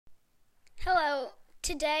Hello.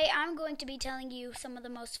 Today I'm going to be telling you some of the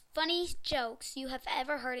most funny jokes you have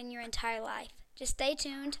ever heard in your entire life. Just stay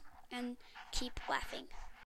tuned and keep laughing.